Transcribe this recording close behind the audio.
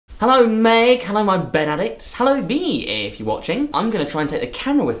Hello Meg, hello my Benedicts, hello Beeny if you're watching. I'm going to try and take the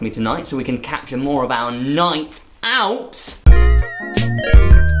camera with me tonight so we can capture more of our night out.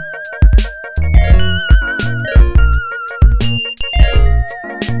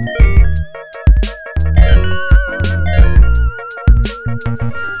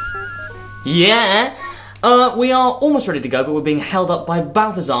 Yeah. We are almost ready to go, but we're being held up by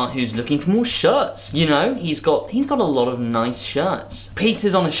Balthazar, who's looking for more shirts. You know, he's got a lot of nice shirts.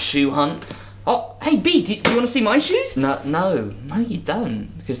 Peter's on a shoe hunt. Oh, hey B, do you want to see my shoes? No, you don't,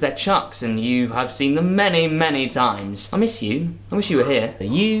 because they're Chuck's, and I've seen them many, many times. I miss you. I wish you were here.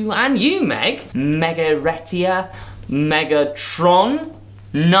 You and you, Meg. Megaretia, Megatron,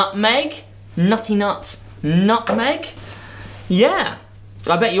 Nutmeg, Nutty Nut, Nutmeg. Yeah.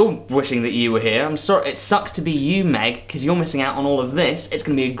 I bet you're wishing that you were here. I'm sorry, it sucks to be you, Meg, because you're missing out on all of this. It's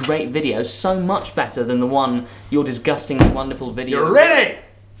going to be a great video, so much better than the one, your disgustingly wonderful video. You're ready?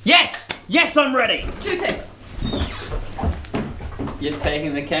 Yes! Yes, I'm ready! 2 ticks. You're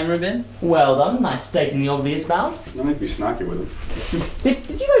taking the camera bin? Well done, nice stating the obvious, Val. I need to be snarky with him.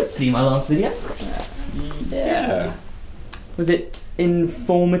 Did you guys see my last video? Yeah. Was it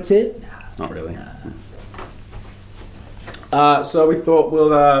informative? Not really. So we thought we'll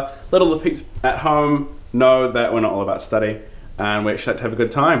let all the peeps at home know that we're not all about study and we're excited to have a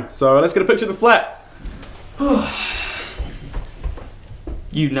good time. So let's get a picture of the flat.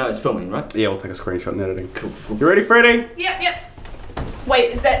 You know it's filming, right? Yeah, we'll take a screenshot and editing. Cool. You ready, Freddie? Yep.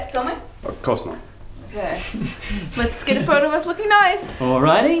 Wait, is that filming? Of course not. Okay. Let's get a photo of us looking nice.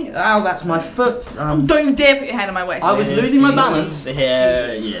 Alrighty. Oh, that's my foot. Don't you dare put your hand on my waist. I was losing my balance.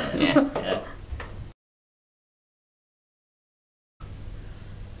 Yeah.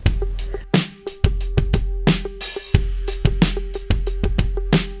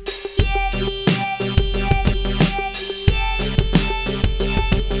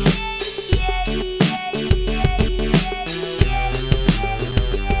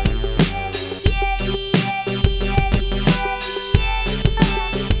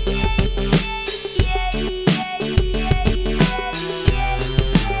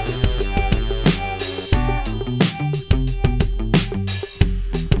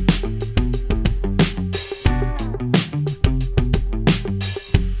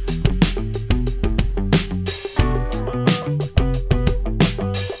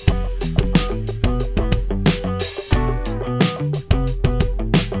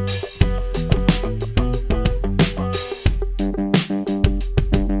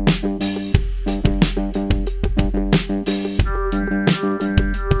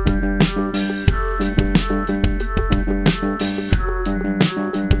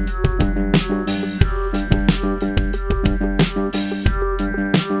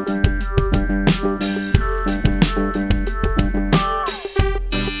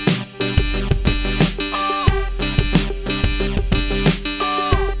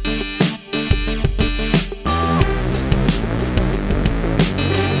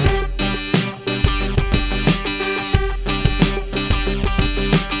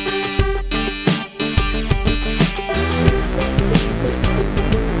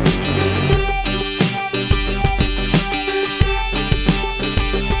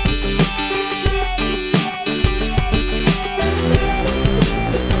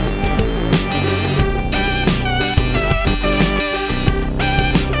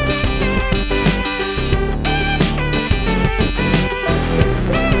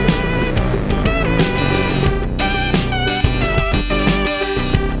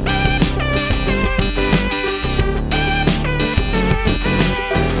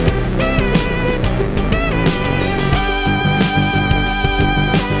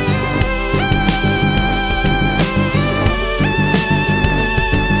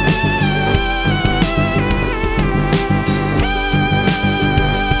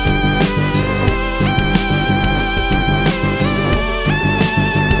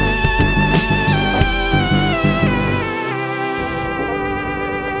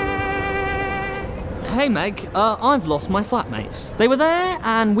 Hey Meg, I've lost my flatmates. They were there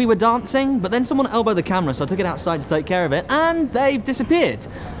and we were dancing, but then someone elbowed the camera, so I took it outside to take care of it, and they've disappeared.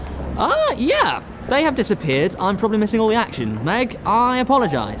 Yeah, they have disappeared. I'm probably missing all the action. Meg, I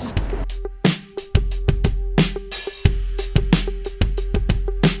apologise.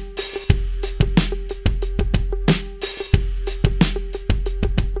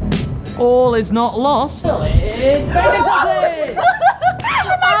 All is not lost. It's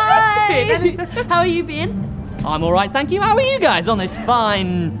How are you been? I'm alright, thank you. How are you guys on this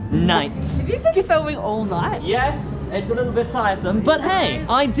fine night? Have you been filming all night? Yes, it's a little bit tiresome, but hey,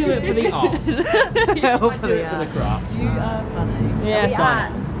 I do it for the art. I do it for the craft. You are funny. Yes, I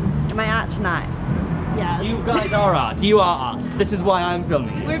am. my art tonight. Yes. You guys are art. You are art. This is why I'm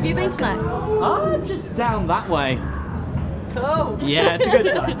filming. Where have you been tonight? Just down that way. Cool. Yeah, it's a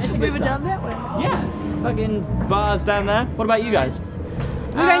good time. It's a We good were time. down that way. Yeah. Fucking bars down there. What about you guys?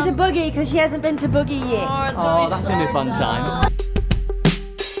 We're going to Boogie because she hasn't been to Boogie yet. Oh, it's gonna Oh, be that's so gonna be a fun time.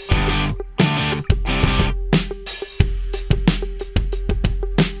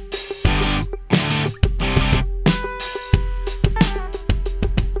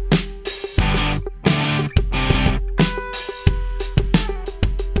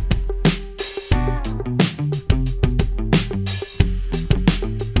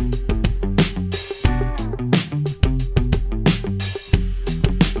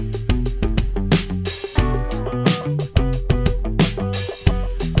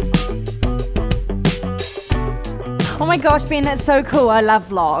 Oh my gosh, Ben, that's so cool. I love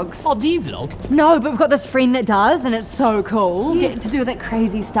vlogs. Oh, do you vlog? No, but we've got this friend that does, and it's so cool. Get to do all that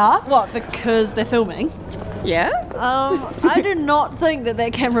crazy stuff. What, because they're filming? Yeah? I do not think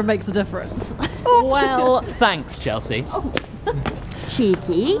that camera makes a difference. Well, thanks, Chelsey.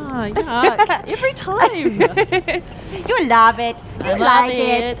 Cheeky. Oh, yuck. Every time. You love it. You like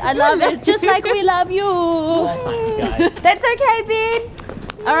it. I love it. Just like we love you. Thanks, guys. That's okay, Ben.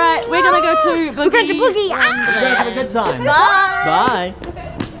 All right, we're going to go to Boogie. We're going to Boogie. You guys have a good time. Bye.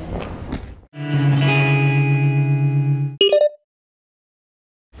 Bye.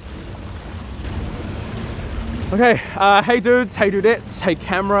 Okay, hey dudes, hey dudettes, hey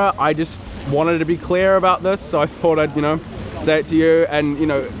camera. I just wanted to be clear about this, so I thought I'd, say it to you, and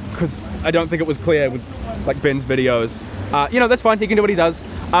because I don't think it was clear with like Ben's videos. That's fine. He can do what he does.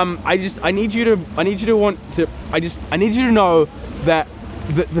 I need you to know that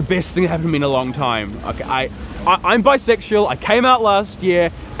the best thing that happened to me in a long time. Okay, I'm bisexual. I came out last year,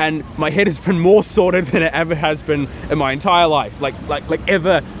 and my head has been more sorted than it ever has been in my entire life. Like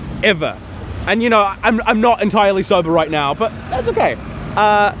ever. And I'm not entirely sober right now, but that's okay.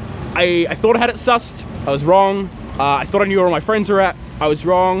 I thought I had it sussed. I was wrong. I thought I knew where all my friends were at. I was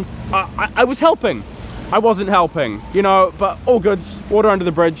wrong. I was helping. I wasn't helping, but all goods. Water under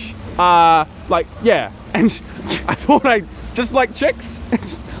the bridge. Yeah. And I thought I just like chicks.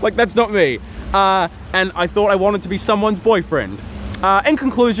 Like, that's not me. And I thought I wanted to be someone's boyfriend. In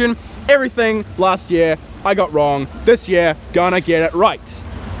conclusion, everything last year I got wrong. This year, gonna get it right.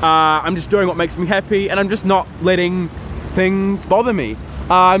 I'm just doing what makes me happy, and I'm just not letting things bother me.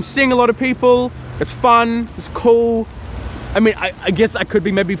 I'm seeing a lot of people. It's fun. It's cool. I mean, I guess I could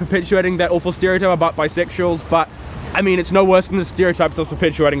be maybe perpetuating that awful stereotype about bisexuals, but I mean, it's no worse than the stereotypes I was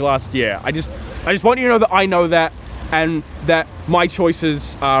perpetuating last year. I just want you to know that I know that, and that my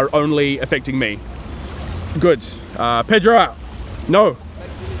choices are only affecting me. Good. Pedro out. No.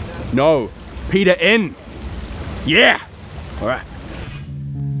 Peter in. Yeah. All right.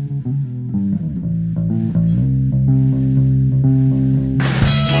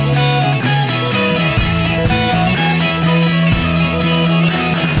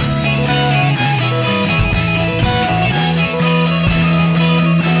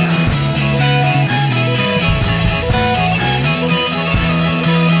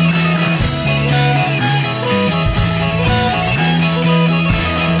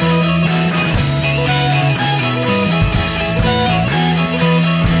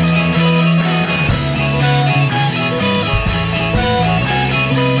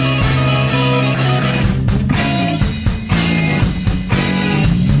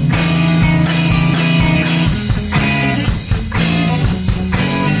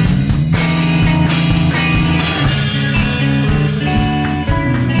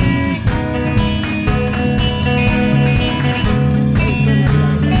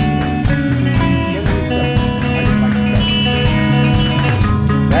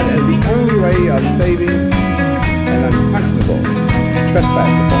 Of saving an unconscionable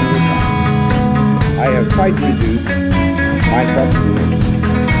trespass upon your time. I have tried to reduce my thoughts to it.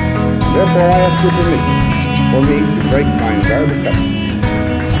 Therefore I ask your permission for me to break my invariable custom.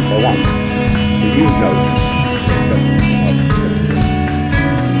 For once, to use notes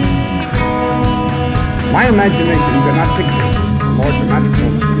my imagination cannot picture a more dramatic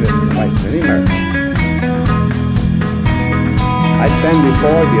moment in this life than America. I stand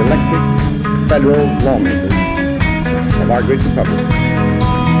before the electric federal lawmakers of our great republic,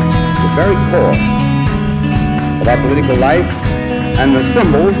 the very core of our political life and the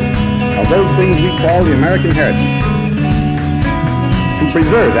symbol of those things we call the American heritage. To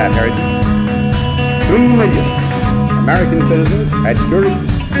preserve that heritage, 3 million American citizens at your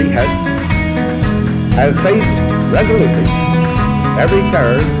behest have faced resolutely every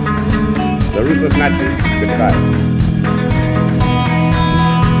terror the ruthless Nazis could devise.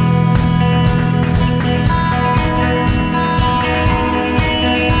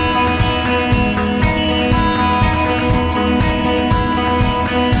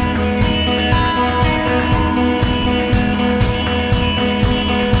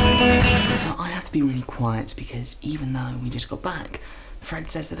 to be really quiet because even though we just got back, Fred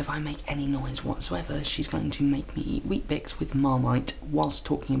says that if I make any noise whatsoever, she's going to make me eat Weet-Bix with Marmite whilst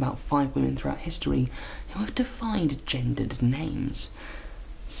talking about 5 women throughout history who have defied gendered names.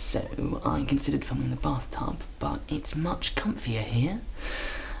 So I considered filming in the bathtub, but it's much comfier here,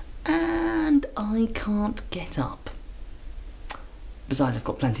 and I can't get up. Besides, I've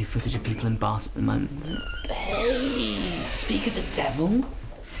got plenty of footage of people in baths at the moment. Hey, speak of the devil.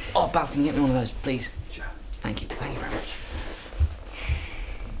 Oh, Bal, can you get me one of those, please? Sure. Thank you very much.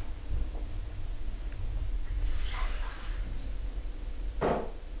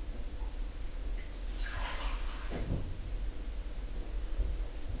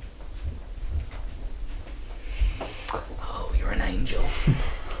 Oh, you're an angel.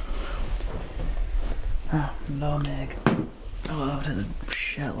 Oh, no, Meg. Hello to the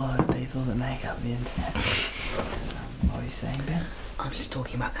shitload of people that make up the internet. What were you saying, Ben? I'm just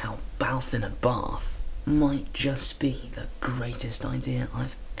talking about how Balth in a bath might just be the greatest idea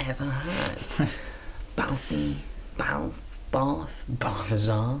I've ever had. Balthy, Balth, Bath,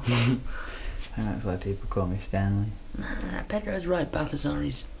 Balthazar. And that's why people call me Stanley. No, Pedro's right, Balthazar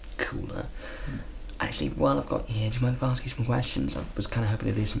is cooler. Actually, while I've got you here, do you mind if I ask you some questions? I was kind of hoping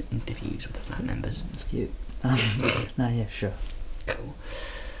to do some interviews with the flat members. That's cute. No, yeah, sure. Cool.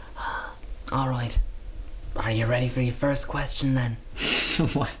 Alright. Are you ready for your first question then?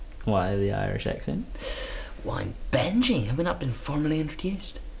 Why the Irish accent? Why, I'm Benji. Have we not been formally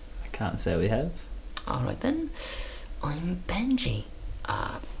introduced? I can't say we have. Alright then. I'm Benji.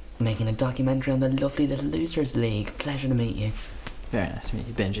 Making a documentary on the lovely Little Losers League. Pleasure to meet you. Very nice to meet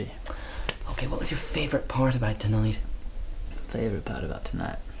you, Benji. Okay, what was your favourite part about tonight? Favourite part about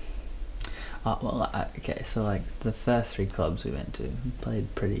tonight? Okay, so like the first 3 clubs we went to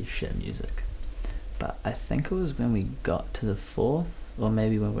played pretty shit music. But I think it was when we got to the 4th, or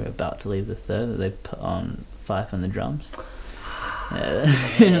maybe when we were about to leave the 3rd, that they put on Fife and the drums. Yeah,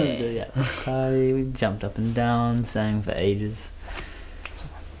 yeah. Party, we jumped up and down, sang for ages.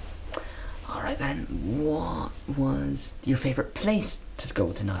 Alright then, what was your favourite place to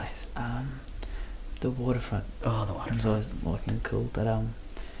go tonight? The waterfront. Oh, the waterfront. It was always walking cool, but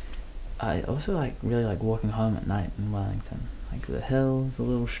I also really like walking home at night in Wellington. Like the hills, the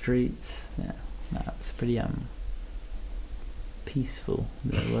little streets. Yeah, no, it's pretty peaceful.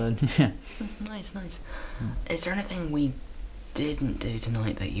 That word. Yeah. Nice. Is there anything we didn't do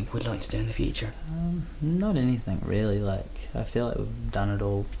tonight that you would like to do in the future? Not anything really. Like I feel like we've done it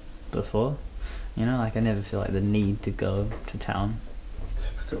all before. You know, like I never feel like the need to go to town.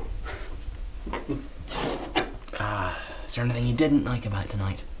 Typical. Is there anything you didn't like about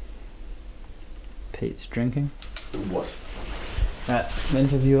tonight? Pete's drinking. What? Right,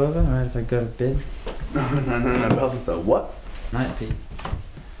 interview over. Alright, if I go to bed. No, Balthazar, what? Night, Pete.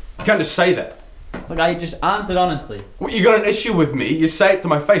 You can't just say that. Look, I just answered honestly. What, you got an issue with me? You say it to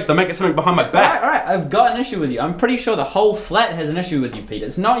my face. Don't make it something behind my back. Alright, I've got an issue with you. I'm pretty sure the whole flat has an issue with you, Pete.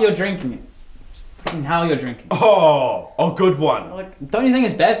 It's not your drinking, it's fucking how you're drinking. Oh, good one. Like, don't you think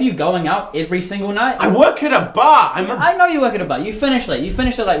it's bad for you going out every single night? I work at a bar. I know you work at a bar. You finish late. You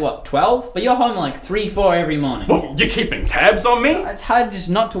finish at like, what, 12? But you're home at like 3, 4 every morning. Well, you're keeping tabs on me? It's hard just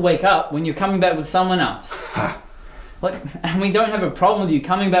not to wake up when you're coming back with someone else. Like, and we don't have a problem with you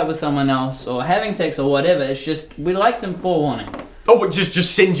coming back with someone else or having sex or whatever. It's just, we'd like some forewarning. Oh, well,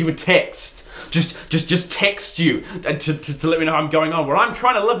 just send you a text. Just text you to let me know how I'm going on. Where I'm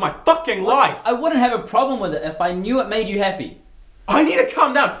trying to live my fucking life. I wouldn't have a problem with it if I knew it made you happy. I need to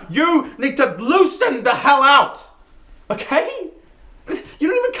calm down. You need to loosen the hell out. Okay? You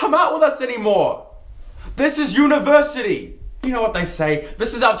don't even come out with us anymore. This is university. You know what they say.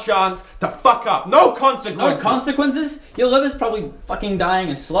 This is our chance to fuck up. No consequences. No consequences? Your liver's probably fucking dying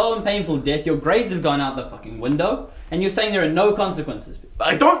a slow and painful death. Your grades have gone out the fucking window. And you're saying there are no consequences.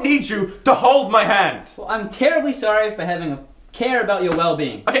 I don't need you to hold my hand. Well, I'm terribly sorry for having a care about your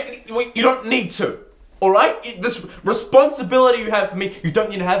well-being. Okay, you don't need to. Alright? This responsibility you have for me, you don't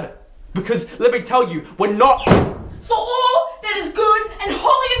need to have it. Because, let me tell you, we're not... For all that is good and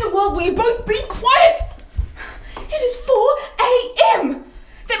holy in the world, will you both be quiet? It is 4 AM.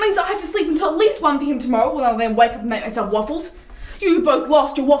 That means I have to sleep until at least 1 PM tomorrow when I'll then wake up and make myself waffles. You both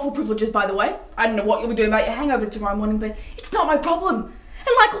lost your waffle privileges, by the way. I don't know what you'll be doing about your hangovers tomorrow morning, but it's not my problem.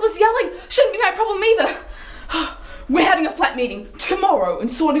 And like all this yelling shouldn't be my problem either. We're having a flat meeting tomorrow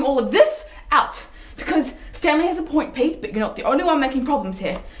and sorting all of this out. Because Stanley has a point, Pete, but you're not the only one making problems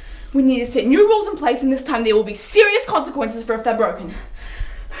here. We need to set new rules in place, and this time there will be serious consequences for if they're broken.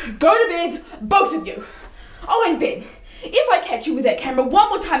 Go to bed, both of you. Oh, and Ben, if I catch you with that camera one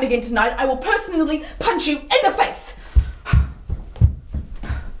more time again tonight, I will personally punch you in the face.